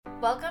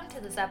Welcome to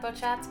the Zeppo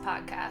Chats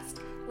podcast.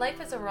 Life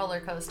is a roller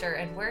coaster,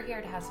 and we're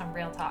here to have some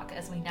real talk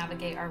as we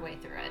navigate our way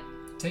through it.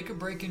 Take a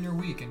break in your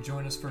week and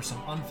join us for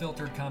some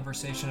unfiltered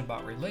conversation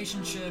about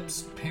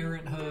relationships,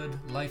 parenthood,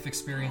 life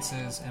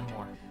experiences, and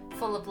more.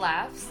 Full of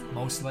laughs,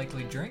 Most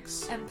likely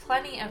drinks, and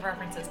plenty of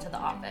references to The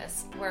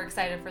Office. We're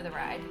excited for the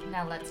ride.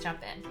 Now let's jump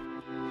in.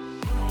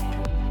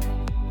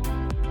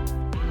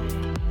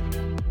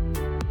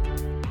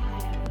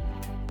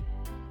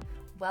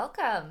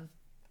 Welcome.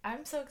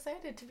 I'm so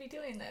excited to be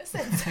doing this.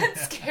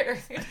 It's scary.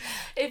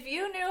 If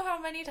you knew how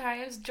many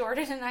times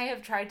Jordan and I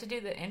have tried to do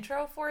the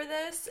intro for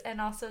this and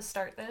also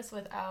start this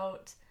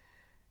without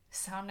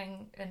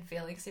sounding and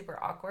feeling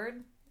super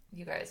awkward,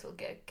 you guys will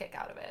get a kick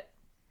out of it.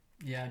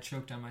 Yeah, I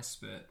choked on my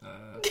spit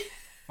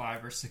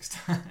 5 or 6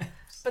 times.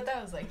 But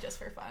that was like just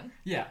for fun.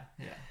 Yeah.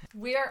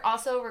 We are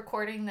also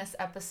recording this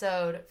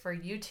episode for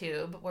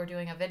YouTube. We're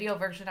doing a video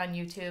version on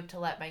YouTube to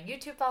let my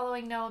YouTube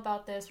following know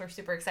about this. We're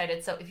super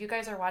excited. So if you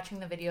guys are watching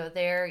the video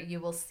there, you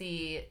will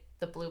see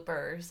the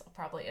bloopers. I'll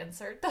probably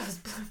insert those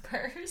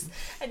bloopers.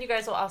 And you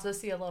guys will also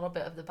see a little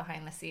bit of the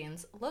behind the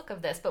scenes look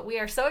of this. But we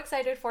are so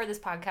excited for this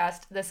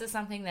podcast. This is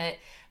something that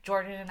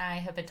Jordan and I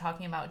have been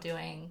talking about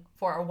doing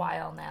for a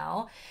while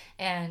now.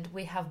 And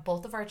we have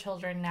both of our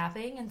children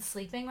napping and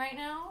sleeping right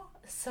now.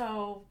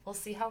 So we'll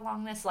see how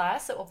long this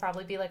lasts. It will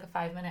probably be like a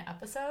 5-minute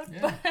episode.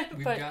 Yeah,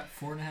 we've got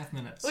 4.5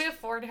 minutes. We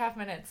have 4.5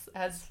 minutes,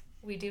 as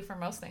we do for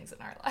most things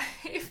in our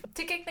life.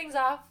 To kick things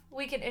off,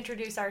 we can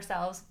introduce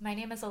ourselves. My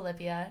name is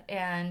Olivia,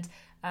 and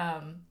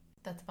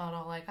that's about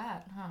all I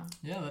got, huh?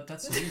 Yeah,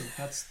 that's you.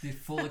 That's the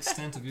full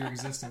extent of your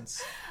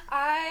existence.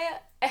 I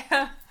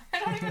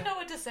don't even know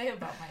what to say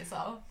about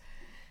myself.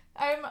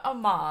 I'm a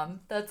mom.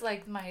 That's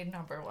like my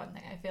number one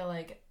thing. I feel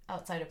like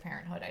outside of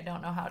parenthood, I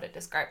don't know how to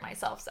describe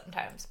myself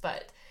sometimes,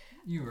 but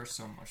You are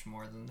so much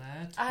more than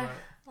that.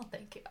 Well,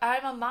 thank you.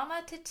 I'm a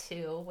mama to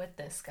 2 with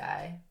this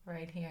guy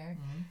right here.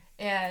 Mm-hmm.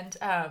 And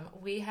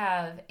we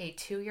have a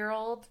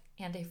 2-year-old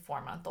and a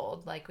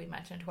 4-month-old, like we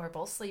mentioned, who are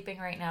both sleeping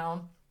right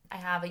now. I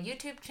have a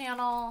YouTube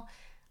channel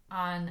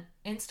on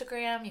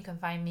Instagram. You can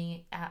find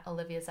me at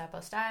Olivia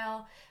Zeppo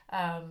Style.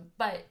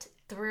 But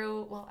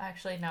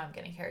now I'm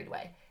getting carried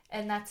away.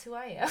 And that's who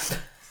I am.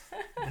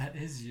 That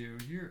is you.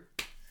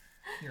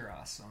 You're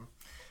awesome.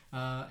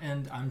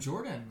 And I'm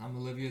Jordan. I'm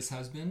Olivia's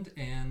husband,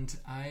 and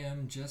I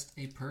am just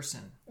a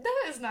person.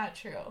 That is not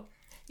true.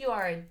 You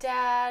are a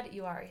dad.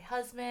 You are a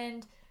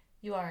husband.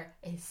 You are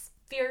a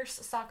fierce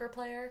soccer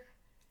player.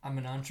 I'm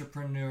an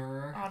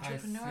entrepreneur. I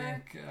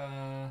think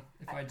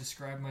if I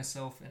describe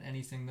myself in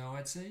anything, though,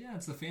 I'd say,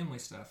 it's the family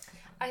stuff.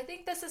 I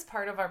think this is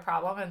part of our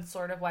problem and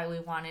sort of why we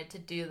wanted to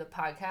do the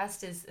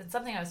podcast and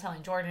something I was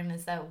telling Jordan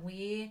is that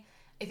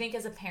I think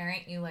as a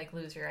parent, you like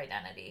lose your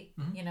identity,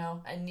 you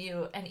know, and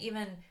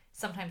even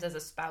sometimes as a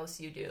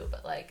spouse you do,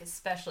 but like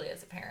especially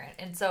as a parent.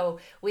 And so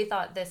we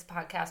thought this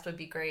podcast would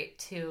be great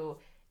to,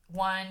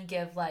 one,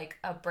 give like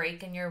a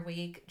break in your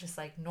week, just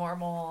like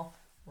normal,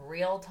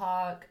 real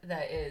talk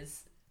that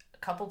is a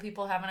couple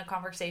people having a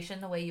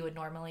conversation the way you would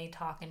normally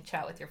talk and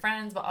chat with your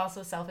friends, but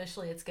also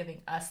selfishly it's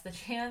giving us the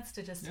chance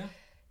to just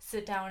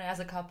sit down as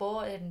a couple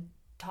and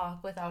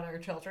talk without our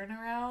children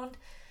around.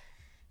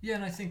 Yeah,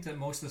 and I think that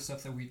most of the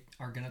stuff that we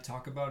are going to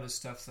talk about is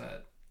stuff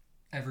that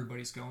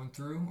everybody's going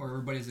through or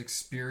everybody's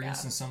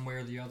experienced in some way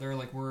or the other.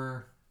 Like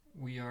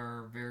we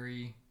are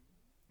very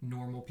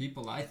normal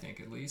people, I think,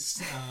 at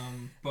least.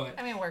 But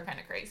I mean, we're kind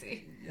of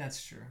crazy.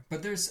 That's true.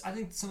 But I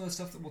think some of the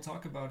stuff that we'll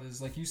talk about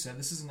is, like you said,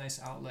 this is a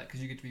nice outlet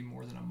because you get to be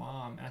more than a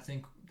mom. And I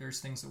think there's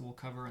things that we'll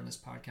cover in this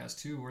podcast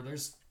too, where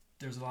there's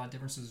a lot of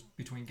differences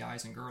between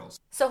guys and girls.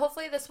 So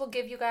hopefully this will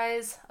give you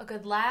guys a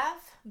good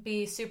laugh,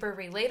 be super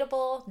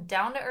relatable,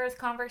 down-to-earth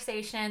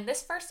conversation.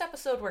 This first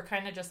episode, we're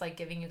kind of just like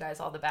giving you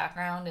guys all the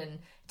background and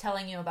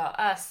telling you about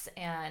us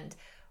and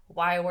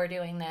why we're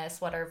doing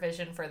this, what our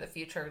vision for the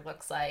future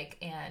looks like,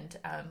 and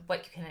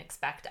what you can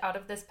expect out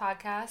of this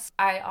podcast.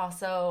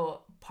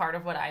 Part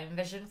of what I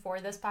envision for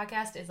this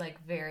podcast is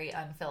like very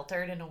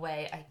unfiltered in a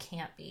way I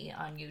can't be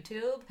on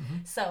YouTube.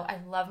 Mm-hmm. So I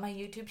love my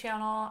YouTube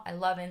channel. I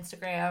love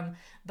Instagram,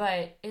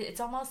 but it's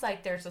almost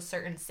like there's a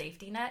certain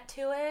safety net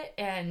to it.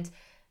 And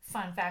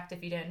fun fact,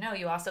 if you didn't know,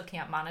 you also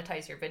can't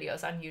monetize your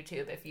videos on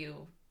YouTube if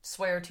you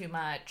swear too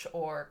much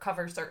or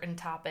cover certain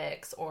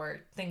topics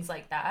or things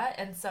like that.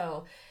 And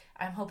so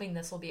I'm hoping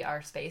this will be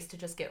our space to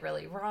just get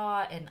really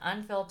raw and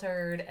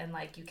unfiltered, and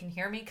like you can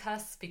hear me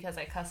cuss because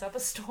I cuss up a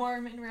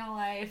storm in real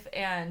life,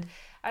 and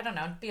I don't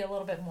know, be a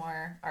little bit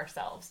more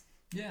ourselves.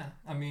 Yeah,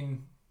 I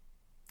mean,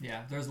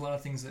 there's a lot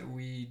of things that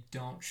we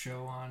don't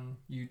show on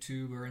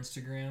YouTube or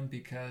Instagram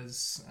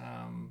because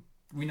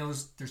we know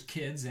there's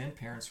kids and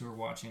parents who are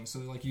watching, so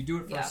like you do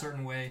it for a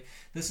certain way.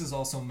 This is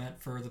also meant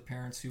for the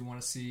parents who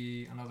want to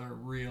see another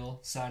real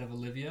side of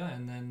Olivia,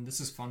 and then this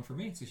is fun for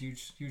me. It's a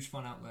huge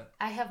fun outlet.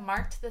 I have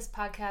marked this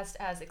podcast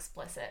as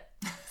explicit,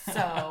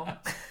 so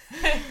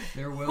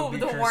there will be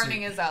the cursing.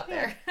 warning is out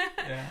there.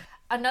 Yeah.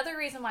 another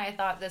reason why I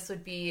thought this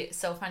would be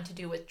so fun to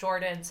do with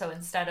Jordan, so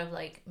instead of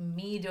like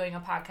me doing a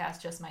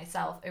podcast just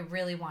myself, I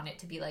really want it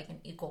to be like an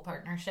equal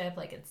partnership.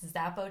 Like it's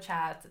Zappo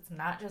Chats. It's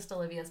not just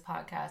Olivia's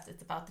podcast.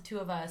 It's about the two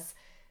of us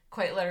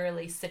quite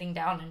literally sitting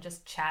down and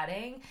just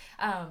chatting.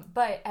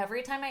 But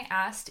every time I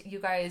asked you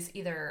guys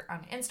either on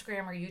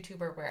Instagram or YouTube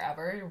or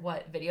wherever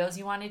what videos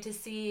you wanted to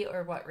see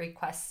or what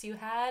requests you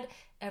had,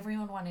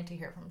 everyone wanted to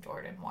hear from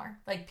Jordan more.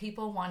 Like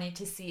people wanted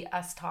to see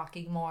us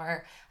talking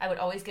more. I would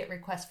always get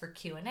requests for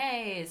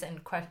Q&As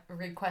and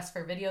requests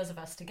for videos of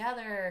us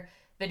together,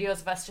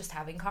 videos of us just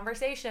having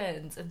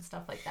conversations and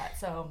stuff like that.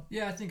 So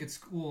yeah, I think it's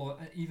cool.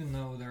 Even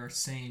though they're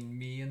saying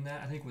me in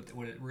that, I think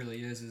what it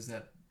really is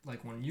that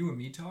like when you and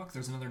me talk,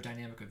 there's another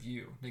dynamic of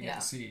you they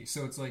get to see.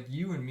 So it's like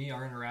you and me,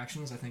 our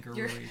interactions, I think are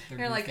really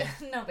you're like,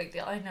 no big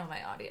deal. I know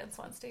my audience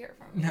wants to hear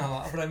from me.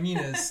 No, what I mean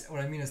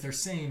is they're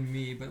saying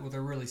me, but what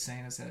they're really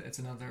saying is that it's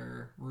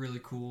another really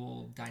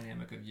cool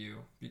dynamic of you,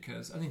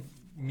 because I think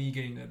me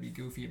getting to be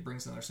goofy, it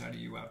brings another side of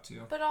you out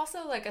too. But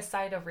also like a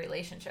side of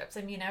relationships.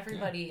 I mean,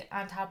 everybody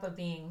on top of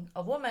being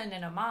a woman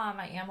and a mom,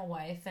 I am a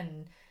wife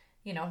and,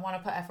 you know, want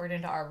to put effort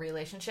into our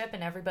relationship,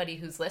 and everybody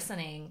who's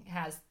listening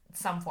has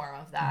some form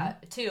of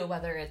that too,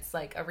 whether it's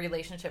like a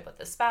relationship with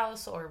a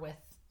spouse or with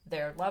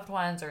their loved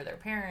ones or their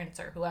parents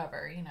or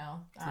whoever, you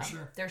know. For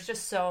sure. There's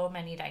just so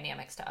many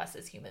dynamics to us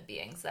as human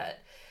beings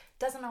that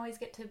doesn't always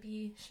get to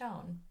be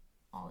shown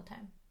all the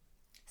time.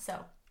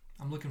 So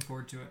I'm looking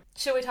forward to it.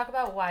 Should we talk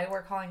about why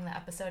we're calling the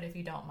episode If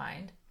You Don't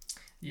Mind?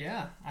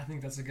 Yeah, I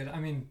think that's I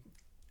mean,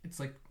 it's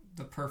like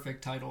the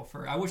perfect title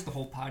for, I wish the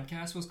whole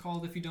podcast was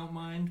called If You Don't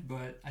Mind,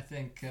 but I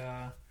think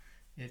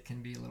it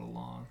can be a little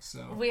long.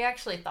 So we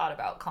actually thought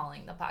about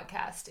calling the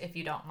podcast If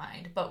You Don't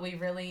Mind, but we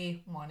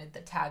really wanted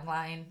the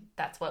tagline.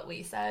 That's what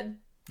we said.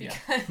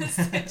 Because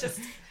it just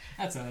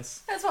that's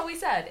us. That's what we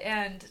said,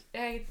 and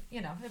it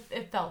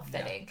felt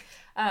fitting.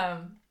 Yeah.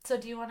 So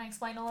do you want to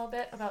explain a little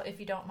bit about If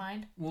You Don't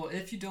Mind? Well,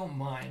 If You Don't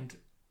Mind,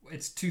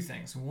 it's two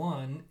things.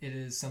 One, it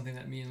is something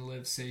that me and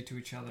Liv say to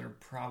each other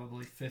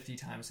probably 50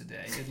 times a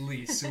day, at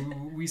least. So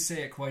we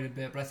say it quite a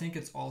bit, but I think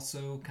it's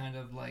also kind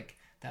of like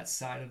that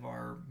side of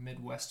our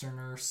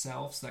Midwesterner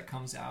selves that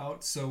comes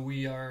out. So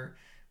me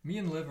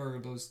and Liv are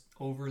those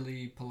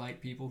overly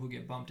polite people who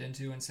get bumped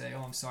into and say,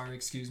 oh, I'm sorry,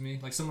 excuse me.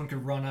 Like someone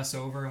could run us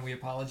over and we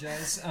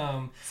apologize.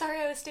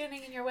 Sorry, I was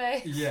standing in your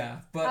way.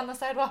 Yeah. But on the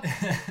sidewalk.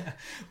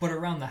 But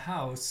around the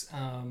house,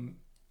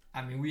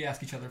 I mean, we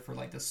ask each other for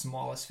like the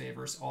smallest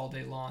favors all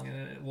day long,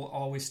 and it will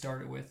always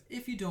start it with,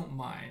 if you don't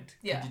mind,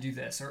 could you do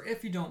this? Or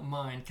if you don't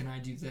mind, can I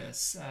do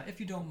this?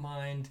 If you don't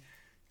mind,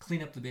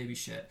 clean up the baby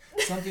shit.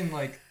 Something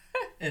like,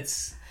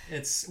 it's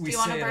we do you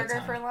want say a it burger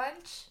time. for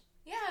lunch?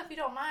 Yeah, if you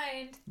don't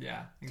mind.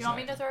 Yeah, exactly. Do you want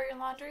me to throw your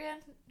laundry in?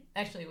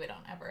 Actually, we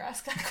don't ever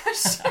ask that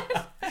question.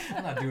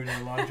 I'm not doing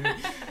any laundry.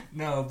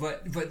 No,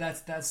 but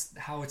that's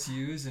how it's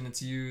used, and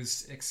it's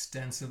used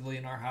extensively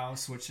in our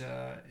house, which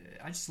I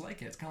just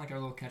like it. It's kind of like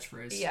our little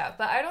catchphrase. Yeah,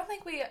 but I don't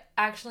think we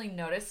actually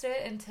noticed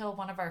it until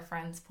one of our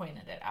friends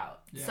pointed it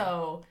out. Yeah.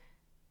 So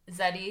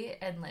Zeddy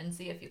and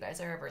Lindsay, if you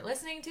guys are ever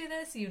listening to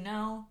this, you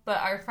know, but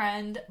our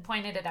friend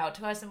pointed it out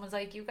to us and was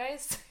like, you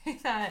guys say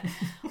that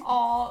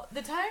all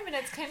the time and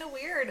it's kind of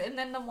weird. And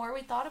then the more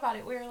we thought about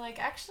it, we were like,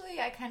 actually,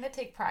 I kind of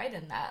take pride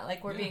in that.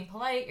 Like, we're being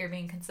polite, you're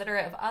being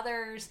considerate of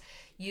others.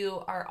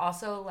 You are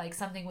also, like,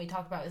 something we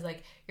talk about is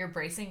like, you're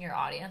bracing your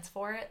audience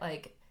for it.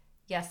 Like,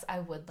 yes, I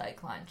would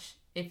like lunch.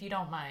 If you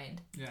don't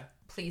mind. Yeah.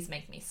 Please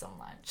make me some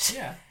lunch.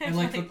 Yeah, and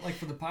like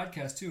for the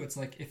podcast too, it's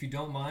like, if you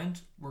don't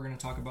mind, we're going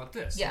to talk about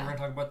this. Yeah, we're going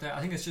to talk about that.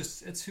 I think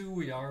it's who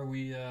we are.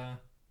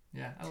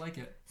 I like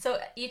it. So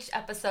each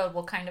episode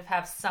will kind of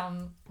have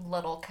some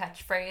little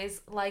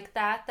catchphrase like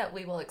that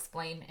we will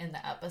explain in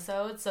the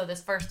episode. So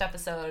this first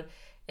episode,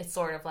 it's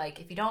sort of like,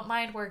 if you don't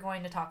mind, we're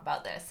going to talk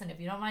about this, and if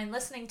you don't mind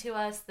listening to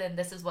us, then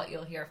this is what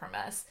you'll hear from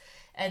us.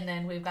 And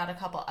then we've got a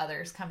couple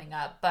others coming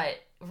up, but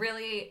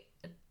really,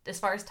 as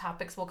far as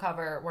topics we'll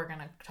cover, we're going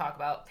to talk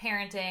about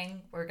parenting,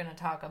 we're going to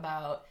talk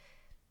about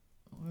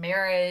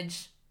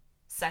marriage,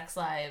 sex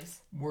lives,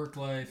 work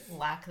life,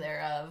 lack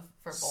thereof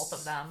for both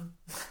of them.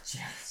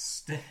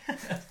 Yes,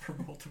 for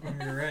both of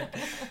them, you're right.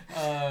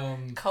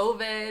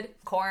 COVID,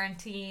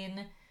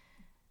 quarantine,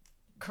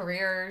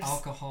 careers,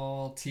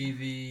 alcohol,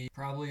 TV,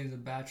 probably the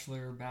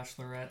Bachelor,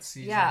 Bachelorette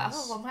seasons. Yeah,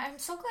 I'm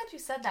so glad you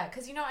said that,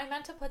 because, I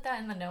meant to put that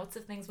in the notes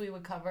of things we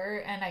would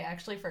cover, and I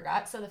actually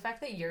forgot. So the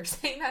fact that you're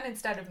saying that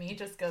instead of me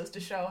just goes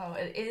to show how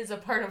it is a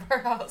part of our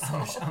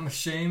household. I'm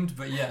ashamed,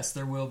 but yes,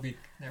 there will be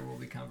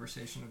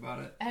conversation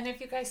about it. And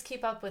if you guys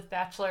keep up with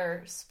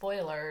Bachelor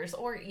spoilers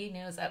or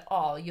e-news at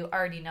all, you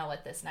already know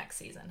what this next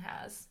season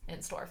has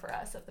in store for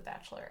us of The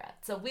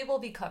Bachelorette. So we will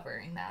be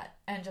covering that,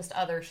 and just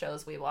other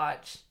shows we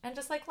watch, and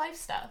just like life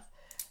stuff.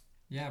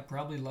 Yeah,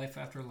 probably Life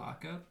After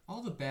Lockup.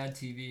 All the bad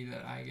TV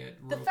that I get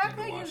roped into watching. The fact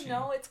that you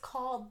know it's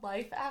called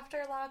Life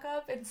After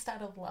Lockup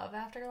instead of Love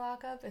After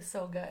Lockup is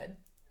so good.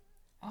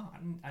 Oh,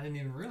 I didn't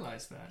even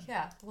realize that.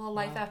 Yeah, well,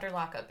 Life After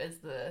Lockup is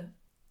the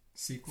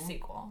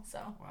sequel. So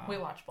we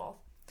watch both.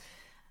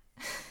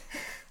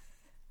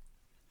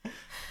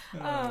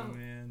 Oh,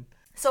 man.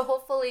 So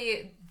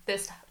hopefully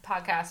this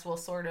podcast will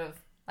sort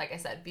of, like I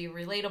said, be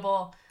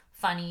relatable,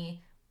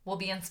 funny, will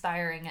be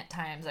inspiring at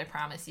times. I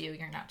promise you,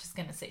 you're not just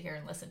going to sit here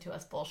and listen to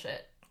us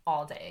bullshit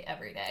all day,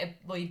 every day.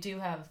 We do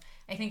have,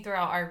 I think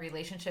throughout our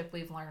relationship,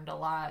 we've learned a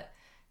lot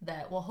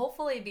that will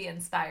hopefully be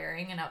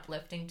inspiring and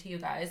uplifting to you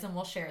guys, and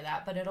we'll share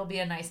that, but it'll be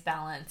a nice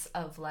balance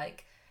of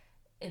like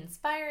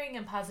inspiring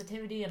and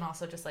positivity and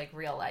also just like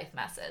real life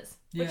messes.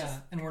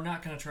 And we're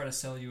not going to try to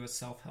sell you a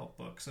self-help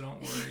book, so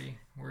don't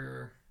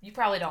worry. You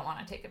probably don't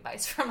want to take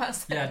advice from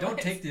us. Yeah, anyways. Don't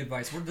take the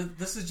advice.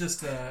 This is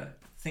just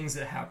things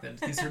that happened.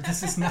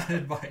 This is not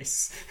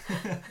advice.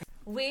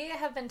 We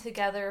have been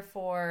together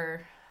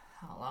for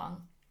how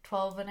long?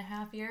 12 and a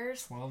half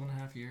years? 12 and a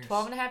half years.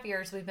 12 and a half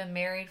years. We've been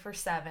married for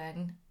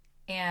 7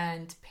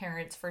 and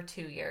parents for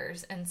 2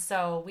 years. And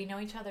so we know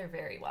each other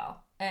very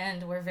well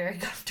and we're very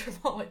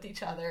comfortable with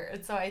each other.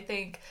 And so I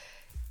think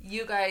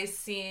you guys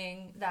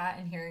seeing that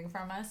and hearing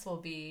from us will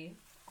be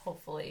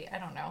hopefully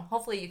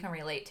you can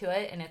relate to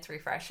it and it's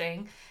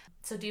refreshing.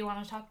 So do you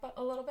want to talk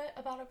a little bit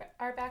about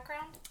our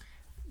background?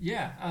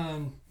 Yeah.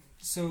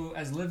 So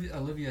as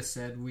Olivia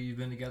said, we've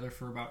been together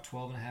for about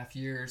 12 and a half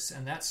years,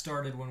 and that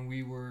started when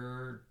we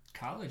were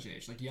college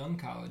age, like young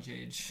college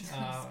age.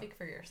 Speak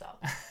for yourself.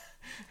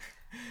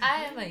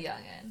 I am a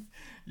youngin'.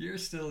 You're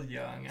still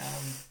young.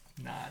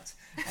 I'm not.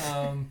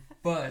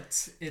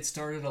 But it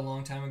started a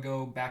long time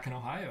ago back in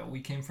Ohio.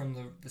 We came from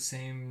the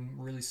same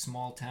really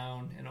small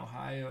town in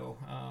Ohio.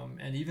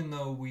 And even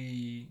though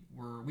we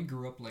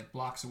grew up like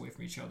blocks away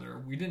from each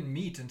other, we didn't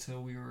meet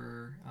until we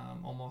were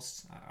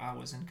I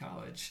was in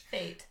college.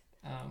 Fate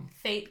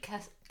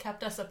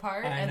kept us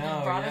apart and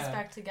then brought us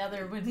back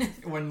together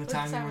when the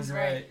timing was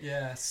right.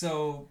 Yeah.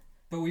 So,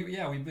 but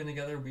we've been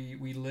together.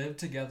 We lived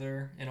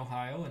together in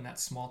Ohio in that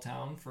small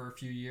town for a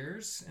few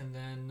years, and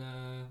then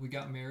we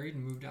got married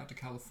and moved out to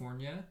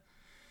California.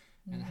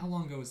 And how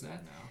long ago was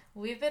that now?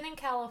 We've been in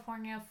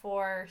California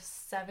for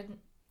 7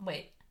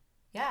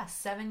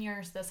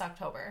 years this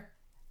October.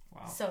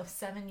 Wow. So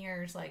 7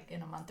 years, like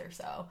in a month or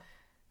so.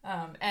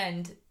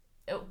 And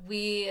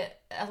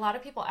a lot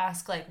of people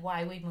ask like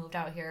why we moved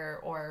out here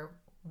or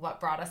what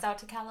brought us out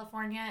to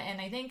California.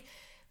 And I think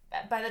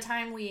by the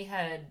time we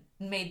had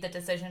made the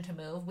decision to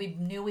move, we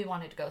knew we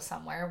wanted to go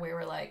somewhere. We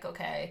were like,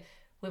 okay,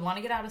 we want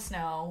to get out of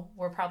snow.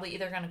 We're probably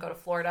either going to go to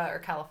Florida or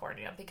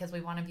California because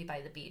we want to be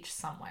by the beach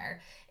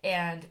somewhere.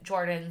 And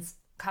Jordan's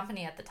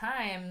company at the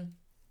time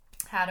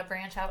had a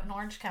branch out in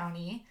Orange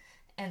County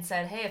and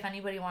said, hey, if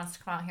anybody wants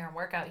to come out here and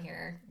work out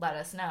here, let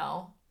us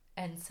know.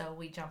 And so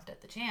we jumped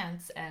at the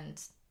chance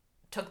and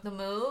took the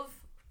move,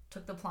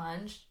 took the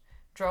plunge,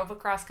 drove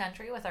across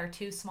country with our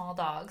 2 small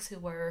dogs who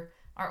were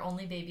our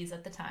only babies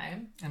at the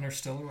time. And are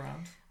still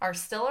around.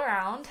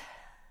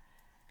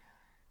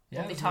 Yeah,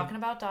 we'll be talking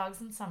about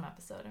dogs in some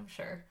episode, I'm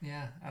sure.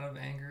 Yeah, out of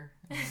anger.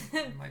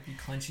 I might be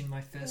clenching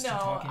my fist and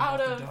talking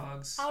about the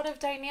dogs. Out of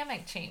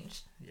dynamic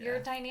change. Yeah. Your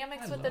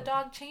dynamics with the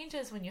dog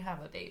changes when you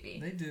have a baby.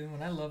 They do,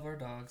 and I love our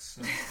dogs,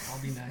 so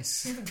I'll be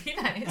nice. Be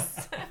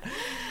nice.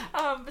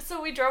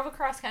 So we drove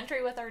across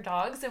country with our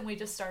dogs, and we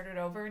just started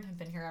over and have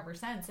been here ever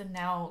since. And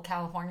now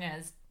California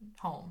is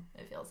home,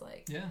 it feels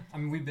like. Yeah, I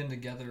mean, we've been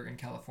together in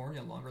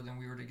California longer than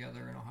we were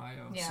together in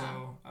Ohio. Yeah.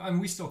 So, I mean,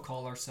 we still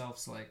call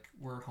ourselves like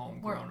we're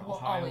homegrown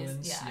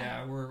Ohioans.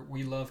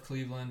 We love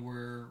Cleveland.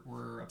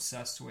 We're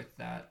obsessed with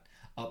that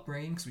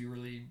upbringing because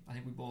I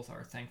think we both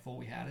are thankful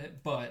we had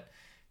it. But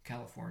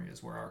California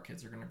is where our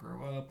kids are going to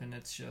grow up, and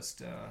it's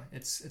just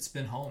it's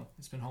been home.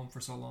 It's been home for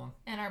so long.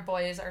 And our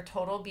boys are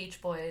total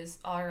beach boys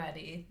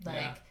already.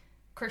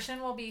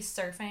 Christian will be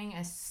surfing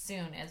as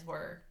soon as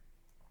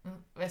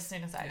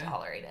I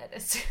tolerate it.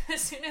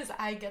 As soon as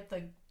I get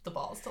the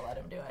balls to let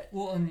him do it.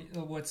 Well, and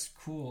what's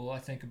cool, I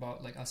think,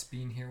 about like us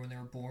being here when they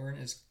were born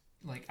is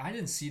like I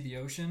didn't see the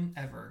ocean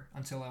ever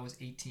until I was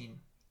 18.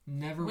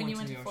 Never when went you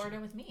went to to the Florida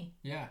ocean. with me.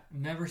 Yeah,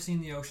 never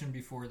seen the ocean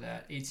before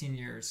that. 18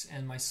 years,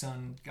 and my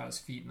son got his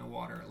feet in the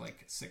water at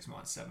like 6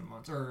 months, 7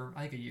 months, or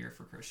I think a year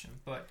for Christian.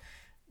 But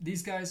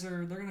these guys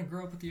they're going to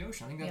grow up with the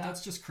ocean. I think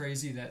that's just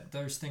crazy that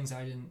there's things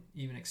I didn't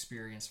even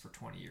experience for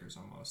 20 years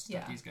almost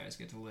that these guys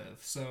get to live.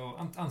 So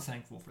I'm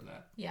thankful for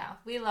that. Yeah,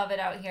 we love it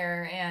out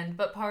here,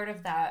 but part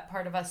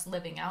of us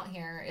living out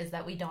here is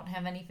that we don't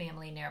have any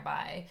family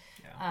nearby.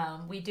 Yeah.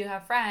 We do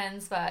have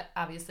friends, but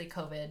obviously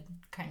COVID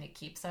kind of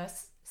keeps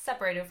us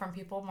separated from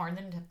people more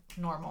than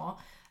normal.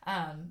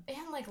 And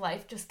like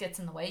life just gets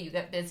in the way. You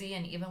get busy,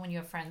 and even when you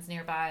have friends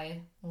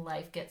nearby,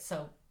 life gets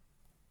so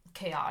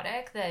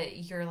chaotic that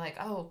you're like,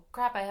 oh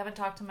crap, I haven't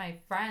talked to my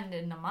friend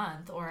in a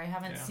month, or I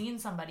haven't seen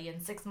somebody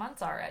in 6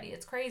 months already.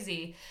 It's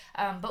crazy.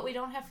 But we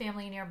don't have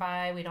family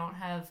nearby.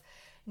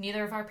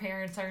 Neither of our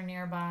parents are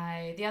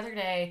nearby. The other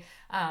day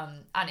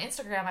on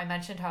Instagram, I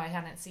mentioned how I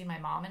hadn't seen my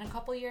mom in a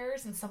couple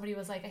years, and somebody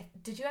was like,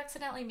 did you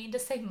accidentally mean to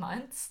say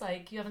months?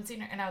 Like, you haven't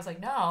seen her? And I was like,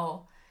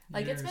 no,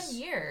 Like, it's been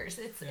years.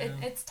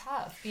 It's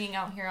tough being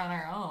out here on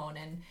our own.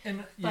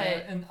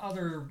 And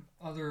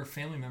other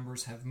family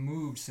members have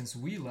moved since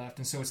we left,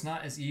 and so it's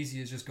not as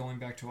easy as just going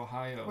back to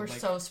Ohio. We're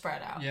so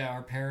spread out. Yeah,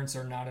 our parents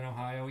are not in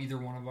Ohio, either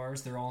one of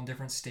ours. They're all in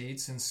different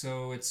states, and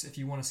so it's, if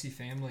you want to see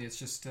family, it's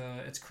just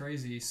it's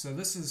crazy. So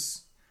this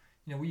is,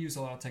 we use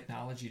a lot of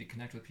technology to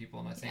connect with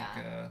people, and I think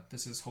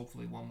this is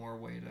hopefully one more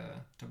way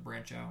to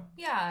branch out.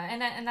 Yeah,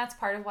 and that's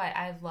part of why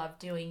I love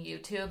doing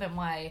YouTube, and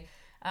why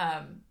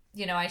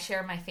I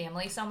share my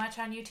family so much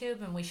on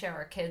YouTube, and we share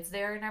our kids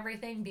there and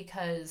everything,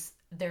 because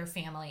their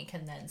family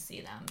can then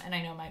see them. And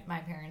I know my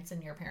parents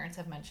and your parents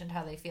have mentioned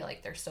how they feel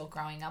like they're still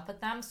growing up with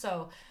them.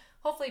 So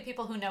hopefully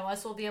people who know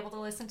us will be able to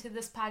listen to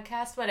this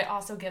podcast, but it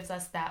also gives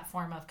us that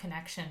form of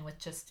connection with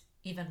just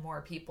even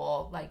more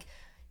people like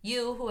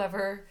you,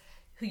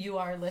 who you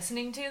are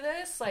listening to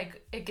this.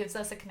 Like, it gives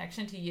us a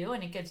connection to you,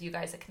 and it gives you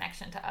guys a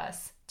connection to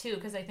us too,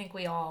 because I think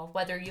we all,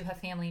 whether you have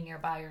family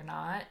nearby or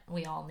not,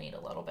 we all need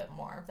a little bit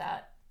more of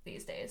that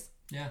these days.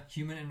 Yeah,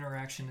 human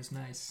interaction is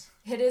nice.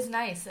 It is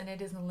nice, and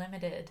it is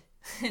limited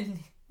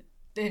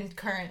in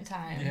current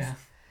times. Yeah.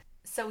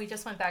 So we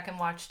just went back and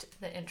watched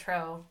the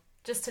intro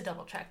just to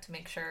double check to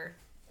make sure.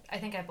 I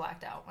think I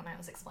blacked out when I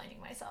was explaining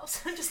myself,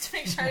 so just to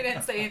make sure I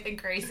didn't say anything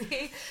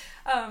crazy.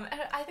 And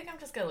I think I'm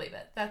just gonna leave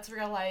it. That's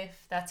real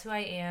life. That's who I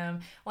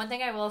am. One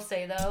thing I will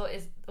say though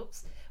is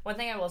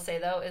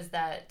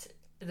that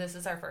this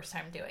is our first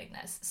time doing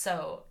this.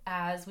 So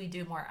as we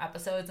do more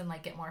episodes and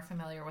like get more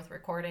familiar with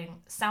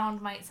recording,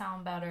 sound might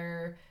sound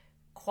better,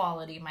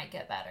 quality might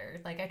get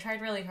better. Like, I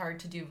tried really hard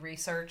to do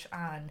research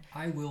on.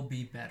 I will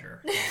be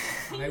better.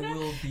 I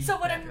will be so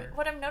better.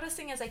 What I'm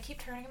noticing is I keep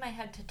turning my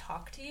head to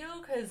talk to you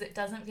because it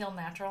doesn't feel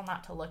natural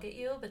not to look at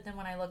you. But then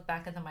when I look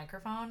back at the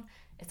microphone,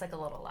 it's like a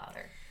little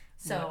louder.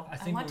 So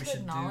I want to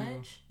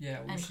acknowledge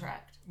and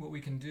correct. What we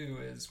can do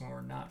is, when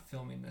we're not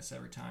filming this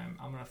every time,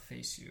 I'm going to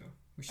face you.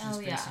 We should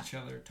just face each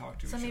other, talk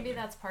to each other. So maybe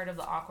that's part of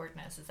the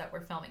awkwardness, is that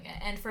we're filming it.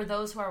 And for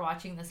those who are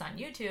watching this on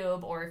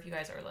YouTube, or if you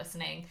guys are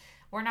listening,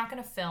 we're not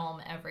going to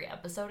film every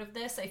episode of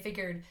this. I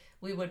figured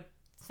we would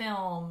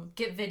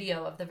get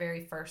video of the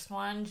very first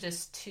one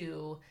just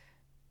to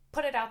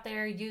put it out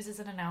there, use as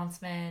an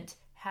announcement,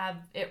 have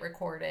it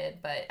recorded.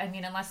 But I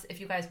mean, if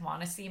you guys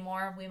want to see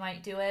more, we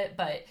might do it.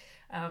 But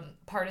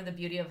part of the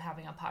beauty of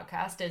having a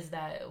podcast is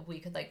that we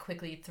could like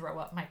quickly throw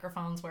up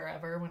microphones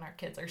wherever when our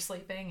kids are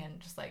sleeping and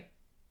just like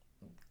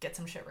get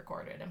some shit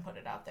recorded and put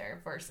it out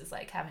there, versus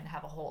like having to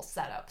have a whole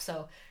setup.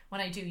 So when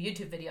I do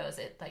YouTube videos,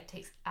 it like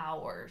takes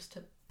hours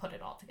to put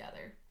it all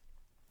together.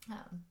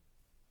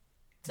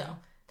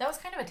 That was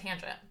kind of a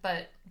tangent,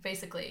 but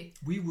basically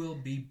we will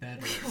be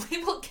better.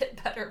 We will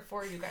get better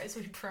for you guys,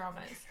 we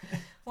promise.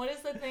 What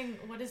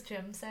does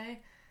Jim say?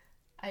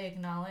 I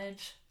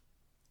acknowledge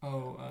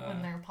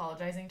when they're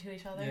apologizing to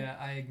each other. Yeah,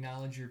 I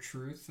acknowledge your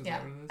truth. Is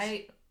that what it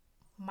is?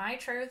 My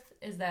truth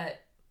is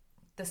that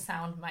the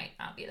sound might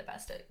not be the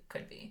best it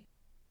could be.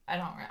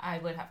 I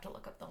would have to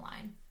look up the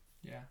line.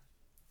 Yeah.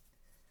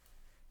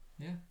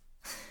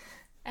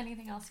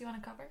 Anything else you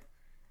want to cover?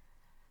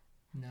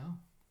 No.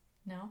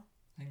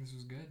 I think this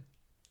was good.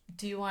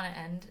 Do you want to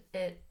end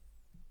it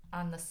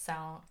on the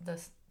song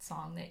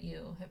that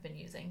you have been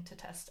using to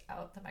test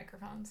out the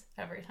microphones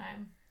every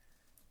time?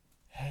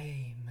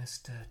 Hey,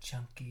 Mr.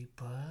 Chunky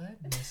Bud,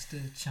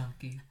 Mr.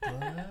 Chunky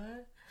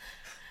Bud.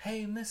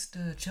 Hey,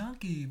 Mr.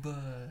 Chunky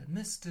Bud,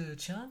 Mr.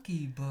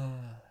 Chunky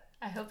Bud.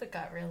 I hope it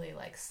got really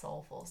like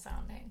soulful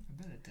sounding.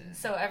 I bet it did.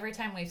 So every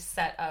time we've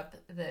set up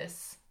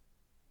this,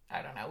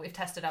 I don't know, we've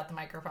tested out the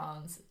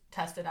microphones,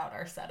 tested out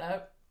our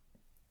setup,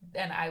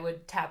 and I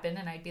would tap in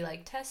and I'd be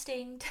like,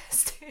 testing,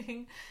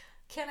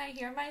 can I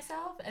hear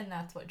myself? And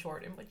that's what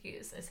Jordan would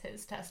use as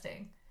his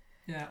testing.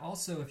 Yeah,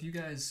 also, if you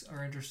guys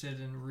are interested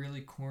in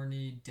really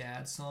corny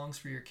dad songs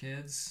for your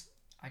kids,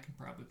 I can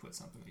probably put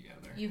something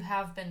together. You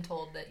have been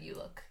told that you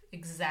look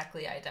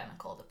exactly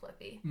identical to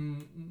Blippi.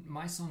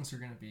 My songs are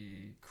going to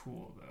be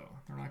cool, though.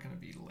 They're not going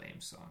to be lame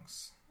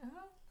songs.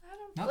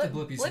 Not that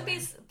Blippi's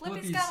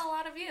got a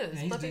lot of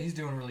views. Yeah, he's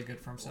doing really good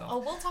for himself. Oh,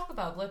 we'll talk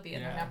about Blippi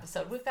in an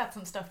episode. We've got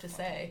some stuff to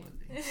say.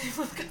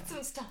 We've got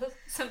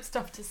some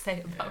stuff to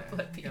say about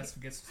Blippi. I got to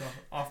get stuff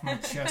off my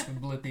chest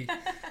with Blippi.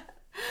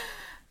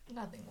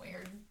 Nothing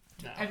weird.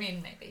 No. I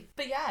mean, maybe.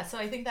 But yeah, so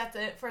I think that's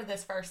it for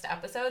this first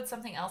episode.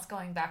 Something else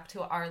going back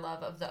to our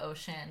love of the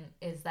ocean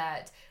is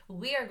that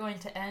we are going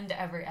to end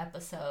every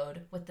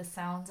episode with the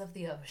sounds of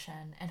the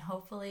ocean. And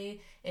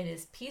hopefully it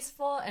is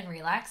peaceful and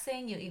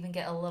relaxing. You even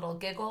get a little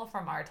giggle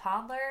from our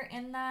toddler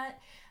in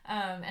that.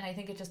 And I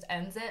think it just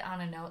ends it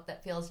on a note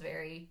that feels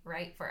very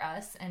right for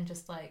us and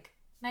just like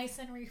nice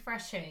and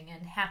refreshing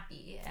and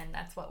happy. And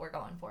that's what we're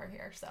going for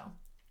here. So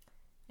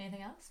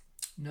anything else?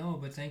 No,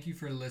 but thank you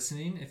for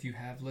listening if you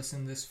have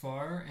listened this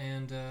far,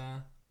 and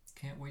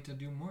can't wait to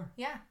do more.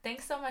 Yeah,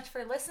 thanks so much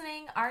for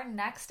listening. Our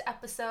next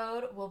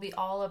episode will be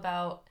all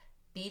about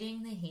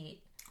beating the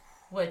heat,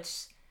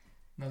 which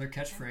another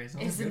catchphrase.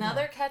 Is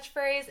another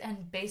catchphrase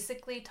and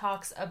basically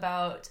talks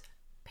about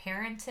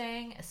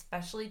parenting,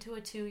 especially to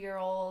a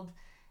 2-year-old,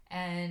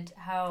 and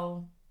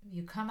how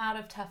you come out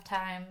of tough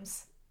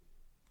times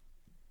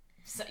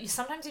So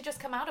sometimes you just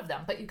come out of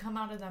them, but you come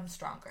out of them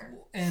stronger.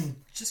 And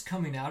just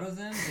coming out of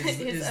them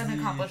is an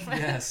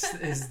accomplishment. Yes,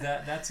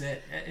 that's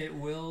it. It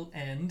will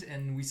end,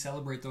 and we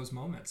celebrate those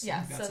moments.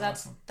 Yeah, so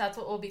that's awesome. That's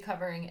what we'll be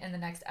covering in the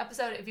next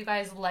episode. If you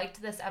guys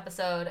liked this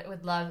episode, I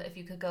would love if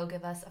you could go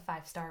give us a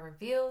 5-star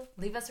review.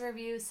 Leave us a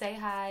review. Say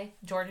hi.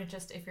 Jordan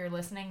just, if you're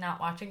listening, not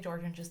watching,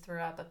 Jordan just threw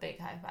up a big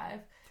high five.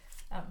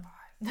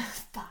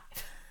 5.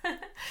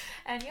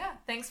 And yeah,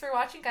 thanks for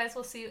watching, guys.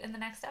 We'll see you in the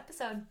next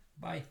episode.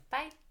 Bye.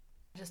 Bye.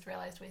 Just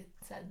realized we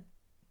said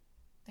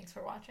thanks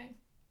for watching.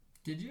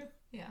 Did you?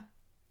 Yeah.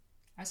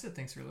 I said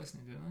thanks for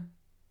listening, didn't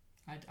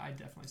I? I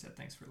definitely said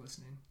thanks for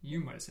listening. You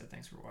might have said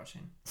thanks for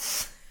watching.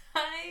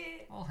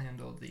 I'll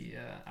handle the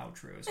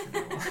outros for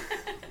now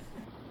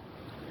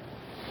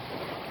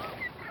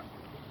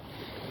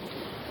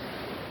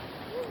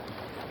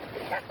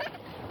on.